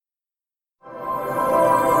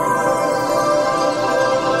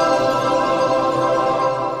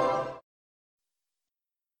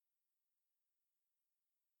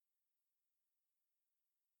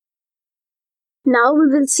Now we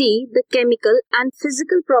will see the chemical and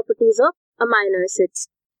physical properties of amino acids.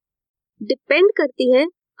 Depend करती है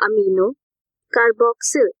amino,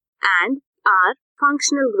 carboxyl and R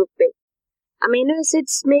functional group पे. Amino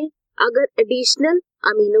acids में अगर additional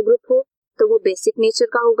amino group हो तो वो basic nature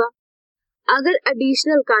का होगा. अगर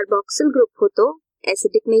additional carboxyl group हो तो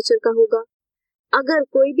acidic nature का होगा. अगर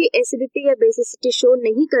कोई भी acidity या basicity show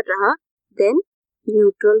नहीं कर रहा then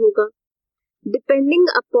neutral होगा. Depending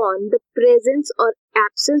upon the presence or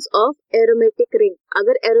absence of aromatic ring,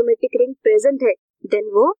 अगर aromatic ring present है then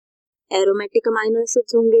वो aromatic amino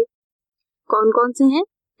acids होंगे. कौन कौन से हैं?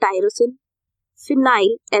 टायरोसिन,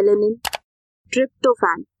 फिनाइल एलेनिन,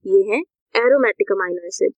 ट्रिप्टोफैन, ये है aromatic amino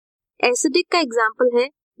acid. एसिडिक का एग्जाम्पल है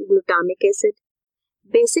glutamic acid.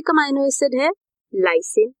 Basic amino acid है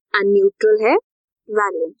लाइसिन एंड न्यूट्रल है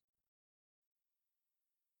वैलिन.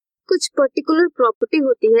 कुछ पर्टिकुलर प्रॉपर्टी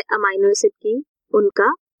होती है अमाइनो एसिड की, उनका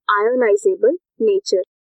आयोनाइजेबल नेचर.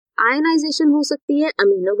 आयोनाइजेशन हो सकती है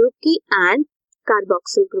अमीनो ग्रुप की एंड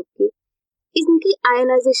कार्बोक्सिल ग्रुप की. इनकी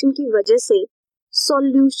आयोनाइजेशन की वजह से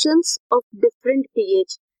सॉल्यूशंस ऑफ डिफरेंट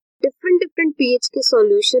पीएच के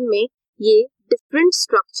सॉल्यूशन में ये डिफरेंट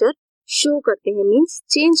स्ट्रक्चर शो करते हैं, मींस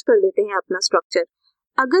चेंज कर देते हैं अपना स्ट्रक्चर.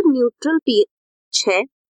 अगर न्यूट्रल पीएच है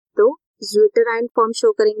तो ज्विटर आयन फॉर्म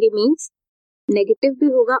शो करेंगे, मींस नेगेटिव भी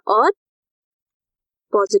होगा और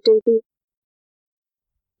पॉजिटिव भी.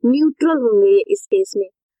 न्यूट्रल होंगे ये इस केस में.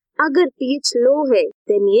 अगर पीएच लो है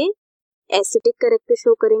देन ये एसिडिक कैरेक्टर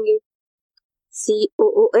शो करेंगे,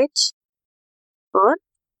 COOH और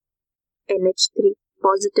NH3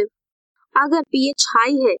 पॉजिटिव. अगर पीएच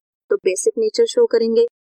हाई है तो बेसिक नेचर शो करेंगे,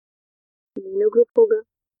 अमीनो ग्रुप होगा.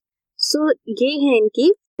 सो ये है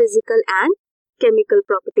इनकी physical and chemical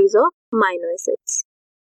properties of amino acids.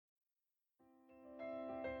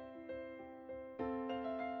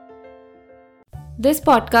 This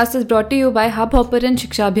podcast is brought to you bye hub hopper and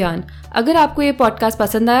शिक्षा अभियान. अगर आपको ये पॉडकास्ट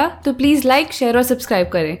पसंद आया तो प्लीज़ लाइक, शेयर और सब्सक्राइब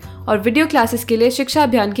करें और वीडियो क्लासेस के लिए शिक्षा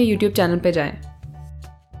अभियान के YouTube चैनल पर जाएं.